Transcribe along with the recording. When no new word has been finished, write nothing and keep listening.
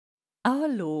Our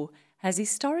law has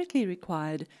historically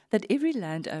required that every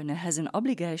landowner has an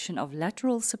obligation of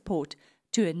lateral support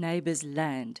to a neighbour's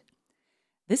land.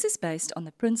 This is based on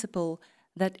the principle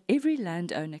that every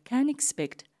landowner can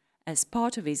expect, as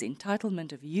part of his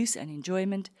entitlement of use and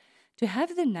enjoyment, to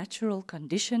have the natural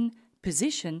condition,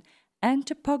 position, and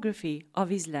topography of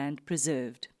his land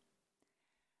preserved.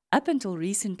 Up until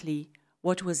recently,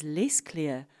 what was less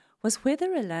clear was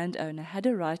whether a landowner had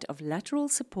a right of lateral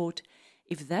support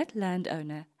if that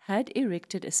landowner had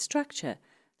erected a structure,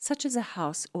 such as a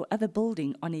house or other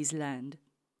building, on his land.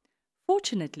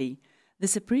 Fortunately, the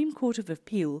Supreme Court of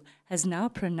Appeal has now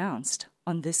pronounced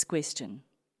on this question.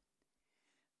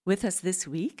 With us this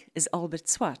week is Albert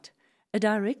Swart, a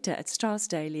director at Strauss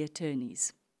Daly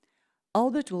Attorneys.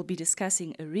 Albert will be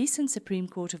discussing a recent Supreme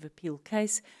Court of Appeal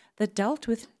case that dealt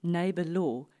with neighbour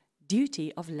law,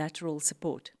 duty of lateral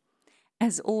support.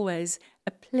 As always,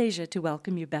 a pleasure to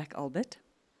welcome you back, Albert.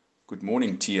 Good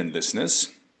morning, TN listeners.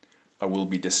 I will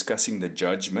be discussing the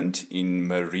judgment in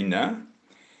Marina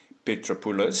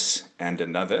Petropoulos and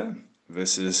another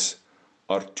versus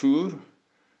Artur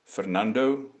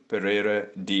Fernando Pereira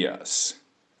Diaz.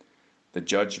 The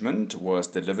judgment was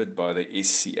delivered by the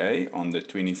SCA on the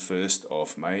 21st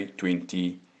of May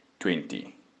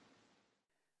 2020.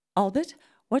 Albert,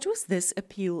 what was this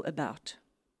appeal about?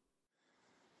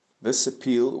 This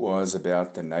appeal was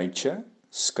about the nature,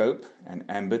 scope, and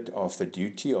ambit of the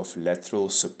duty of lateral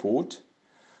support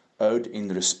owed in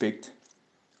respect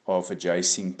of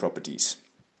adjacent properties.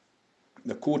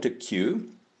 The Court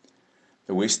Q,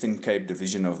 the Western Cape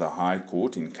Division of the High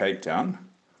Court in Cape Town,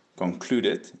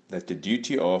 concluded that the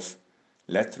duty of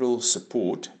lateral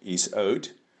support is owed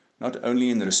not only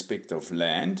in respect of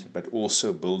land, but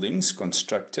also buildings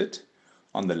constructed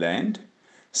on the land,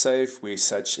 save where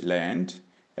such land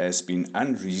has been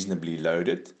unreasonably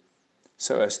loaded,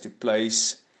 so as to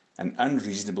place an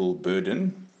unreasonable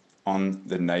burden on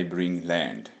the neighbouring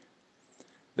land.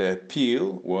 The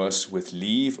appeal was with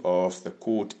leave of the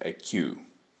Court Q.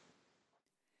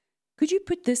 Could you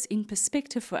put this in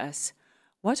perspective for us?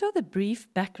 What are the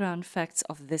brief background facts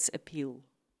of this appeal?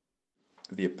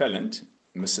 The appellant,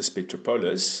 Mrs.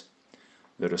 Petropoulos,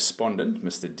 the respondent,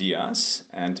 Mr. Diaz,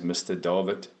 and Mr.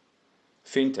 David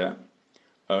Venter,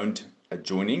 owned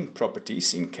adjoining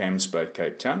properties in Camps Bay,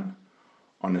 Cape Town,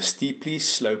 on a steeply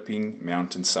sloping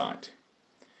mountainside.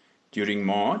 During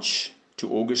March to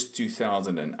August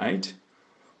 2008,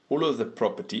 all of the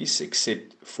properties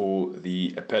except for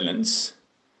the appellants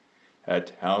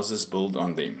had houses built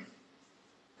on them.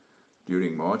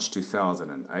 During March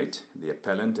 2008, the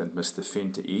appellant and Mr.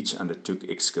 Venter each undertook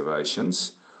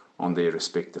excavations on their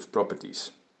respective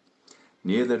properties,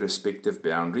 near the respective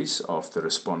boundaries of the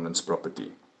respondent's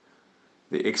property.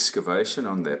 The excavation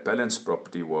on the appellant's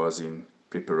property was in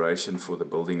preparation for the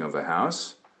building of a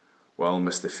house, while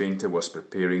Mr. Venter was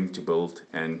preparing to build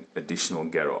an additional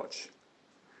garage.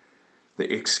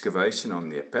 The excavation on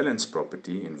the appellant's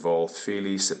property involved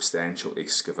fairly substantial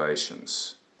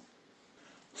excavations.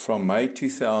 From May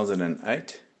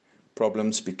 2008,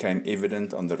 problems became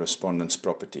evident on the respondent's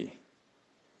property.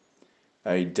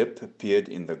 A dip appeared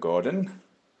in the garden,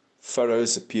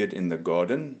 furrows appeared in the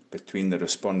garden between the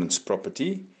respondent's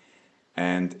property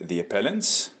and the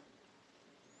appellant's,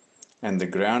 and the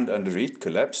ground under it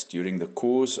collapsed during the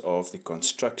course of the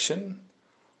construction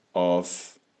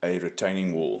of a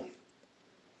retaining wall.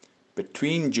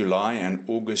 Between July and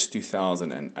August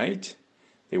 2008,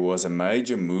 there was a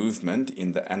major movement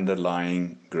in the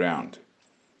underlying ground.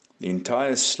 The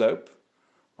entire slope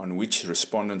on which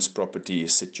respondent's property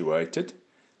is situated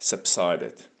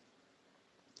subsided.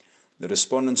 The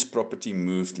respondent's property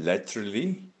moved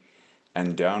laterally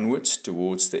and downwards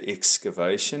towards the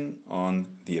excavation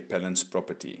on the appellant's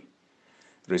property,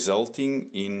 resulting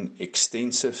in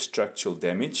extensive structural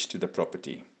damage to the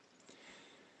property.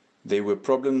 There were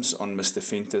problems on Mr.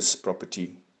 Venter's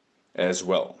property as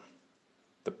well.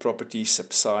 The property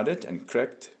subsided and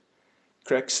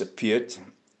cracks appeared,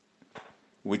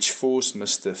 which forced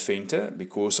Mr. Venter,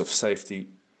 because of safety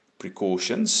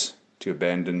precautions, to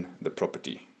abandon the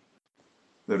property.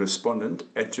 The respondent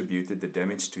attributed the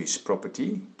damage to his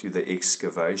property to the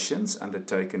excavations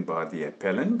undertaken by the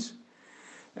appellant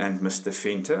and Mr.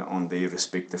 Venter on their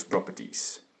respective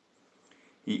properties.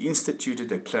 He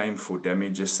instituted a claim for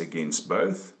damages against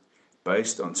both,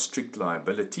 based on strict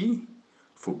liability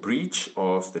for breach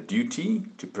of the duty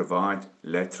to provide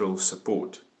lateral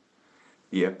support.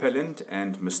 The appellant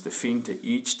and Mr. Venter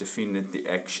each defended the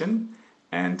action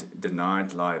and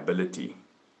denied liability.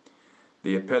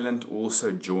 The appellant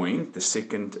also joined the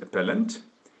second appellant,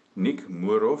 Nick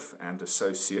Moorhoff and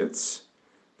Associates,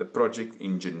 the project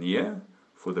engineer,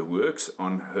 for the works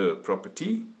on her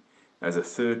property as a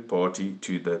third party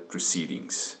to the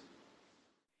proceedings.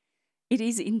 It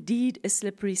is indeed a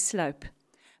slippery slope,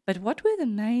 but what were the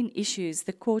main issues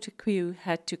the court accue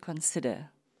had to consider?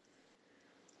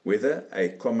 Whether a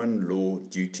common law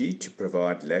duty to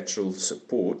provide lateral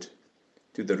support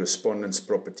to the respondent's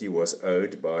property was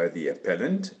owed by the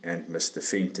appellant and Mr.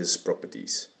 Venter's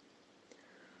properties.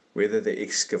 Whether the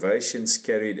excavations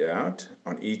carried out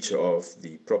on each of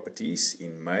the properties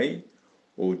in May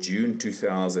or June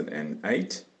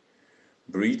 2008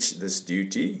 breached this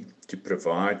duty to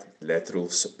provide lateral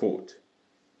support.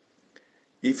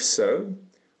 If so,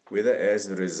 whether as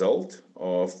a result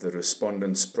of the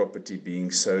respondent's property being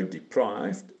so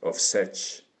deprived of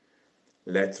such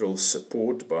lateral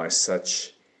support by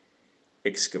such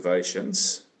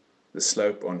excavations, the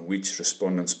slope on which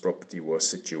respondent's property was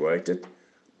situated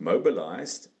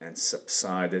mobilized and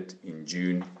subsided in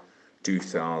June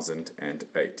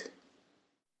 2008.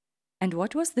 And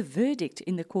what was the verdict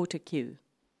in the court accue?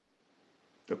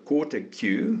 The court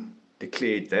accue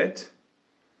declared that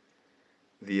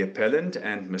the appellant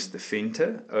and Mr.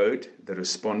 Venter owed the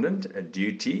respondent a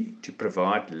duty to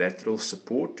provide lateral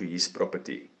support to his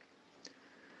property.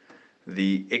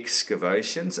 The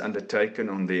excavations undertaken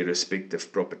on their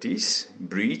respective properties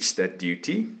breached that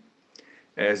duty,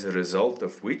 as a result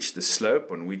of which the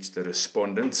slope on which the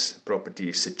respondent's property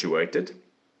is situated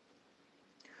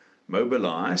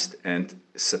mobilized and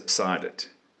subsided.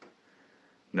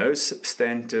 No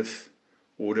substantive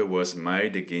order was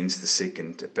made against the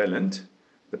second appellant,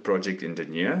 the project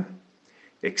engineer,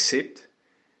 except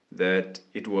that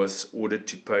it was ordered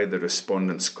to pay the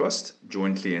respondent's cost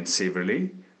jointly and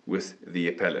severally with the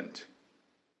appellant.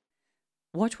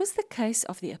 What was the case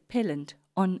of the appellant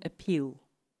on appeal?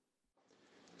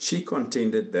 She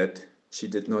contended that she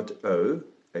did not owe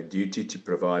a duty to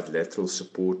provide lateral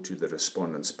support to the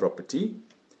respondent's property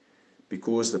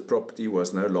because the property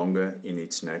was no longer in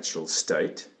its natural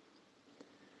state.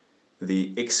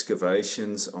 The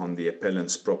excavations on the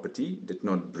appellant's property did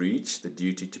not breach the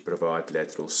duty to provide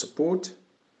lateral support.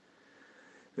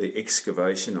 The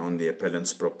excavation on the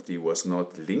appellant's property was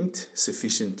not linked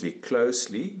sufficiently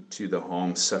closely to the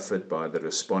harm suffered by the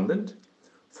respondent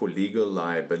for legal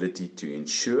liability to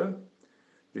ensure,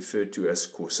 referred to as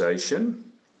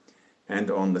causation, and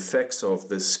on the facts of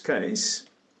this case,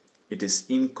 it is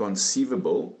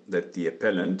inconceivable that the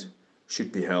appellant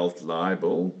should be held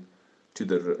liable to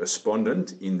the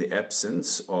respondent in the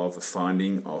absence of a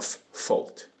finding of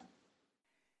fault.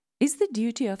 Is the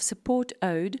duty of support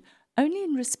owed only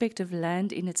in respect of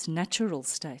land in its natural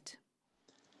state?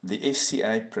 The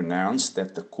SCA pronounced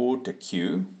that the court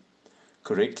accue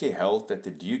correctly held that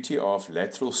the duty of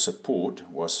lateral support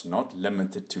was not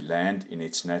limited to land in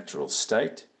its natural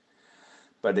state,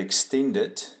 but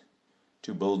extended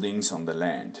to buildings on the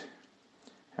land.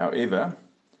 However,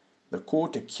 the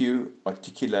court accue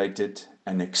articulated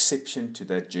an exception to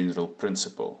that general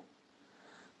principle.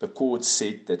 The court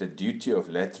said that a duty of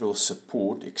lateral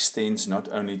support extends not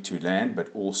only to land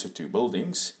but also to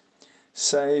buildings,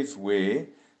 save where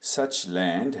such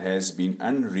land has been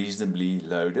unreasonably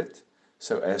loaded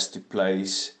so as to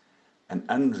place an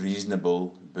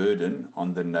unreasonable burden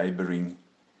on the neighboring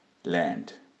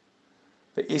land.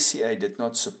 The SCA did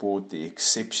not support the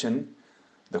exception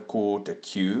the court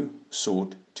accue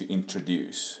sought to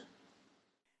introduce.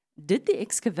 Did the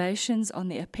excavations on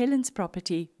the appellant's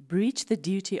property breach the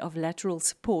duty of lateral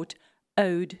support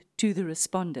owed to the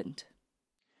respondent?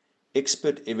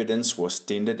 Expert evidence was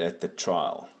tendered at the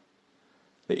trial.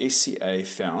 The SCA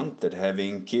found that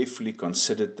having carefully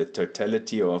considered the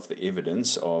totality of the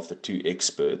evidence of the two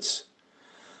experts,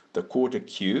 the court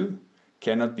accue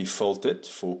cannot be faulted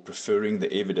for preferring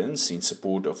the evidence in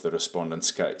support of the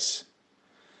respondent's case.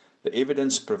 The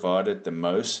evidence provided the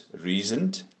most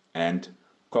reasoned and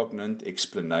cogent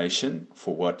explanation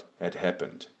for what had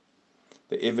happened.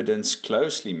 The evidence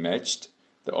closely matched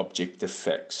the objective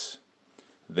facts.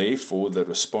 Therefore, the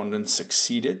respondent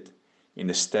succeeded in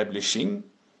establishing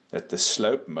that the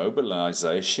slope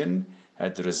mobilization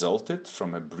had resulted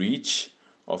from a breach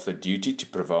of the duty to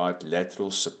provide lateral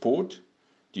support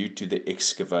due to the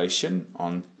excavation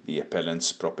on the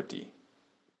appellant's property.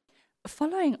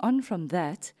 Following on from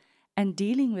that, and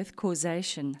dealing with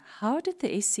causation, how did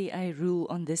the SCA rule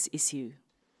on this issue?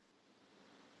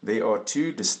 There are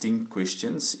two distinct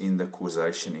questions in the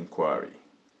causation inquiry.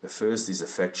 The first is a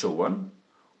factual one,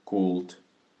 called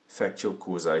factual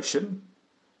causation,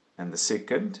 and the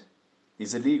second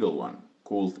is a legal one,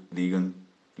 called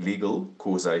legal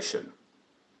causation.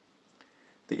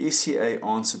 The SCA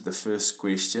answered the first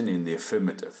question in the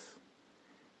affirmative.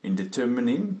 In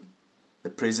determining the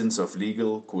presence of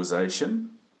legal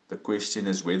causation, the question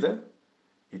is whether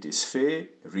it is fair,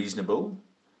 reasonable,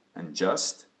 and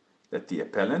just that the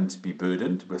appellant be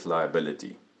burdened with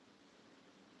liability.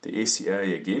 The SCA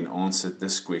again answered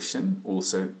this question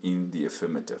also in the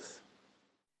affirmative.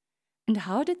 And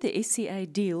how did the SCA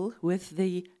deal with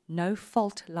the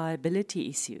no-fault liability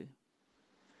issue?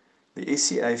 The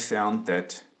SCA found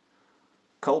that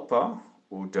culpa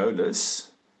or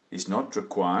dolus is not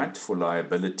required for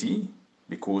liability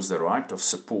because the right of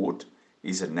support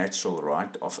is a natural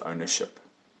right of ownership.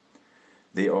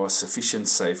 There are sufficient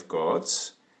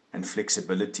safeguards and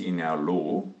flexibility in our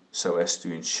law so as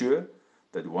to ensure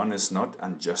that one is not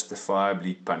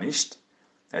unjustifiably punished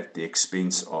at the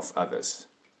expense of others.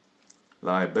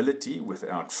 Liability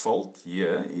without fault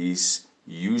here is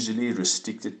usually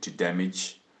restricted to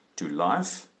damage to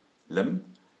life, limb,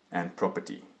 and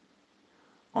property.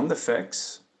 On the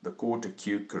facts, the court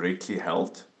correctly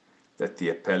held that the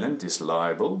appellant is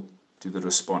liable to the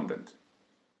respondent.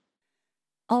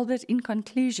 Albert, in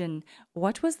conclusion,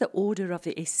 what was the order of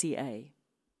the SCA?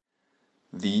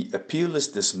 The appeal is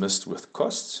dismissed with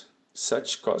costs,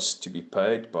 such costs to be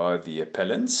paid by the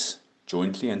appellants,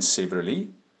 jointly and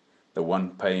severally, the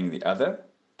one paying the other,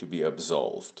 to be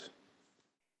absolved.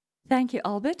 Thank you,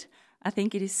 Albert. I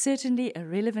think it is certainly a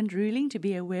relevant ruling to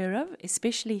be aware of,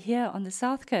 especially here on the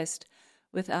South Coast,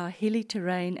 with our hilly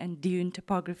terrain and dune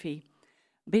topography.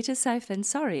 Better safe than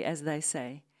sorry, as they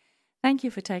say. Thank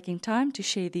you for taking time to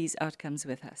share these outcomes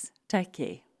with us. Take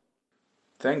care.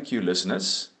 Thank you,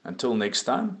 listeners. Until next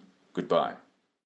time, goodbye.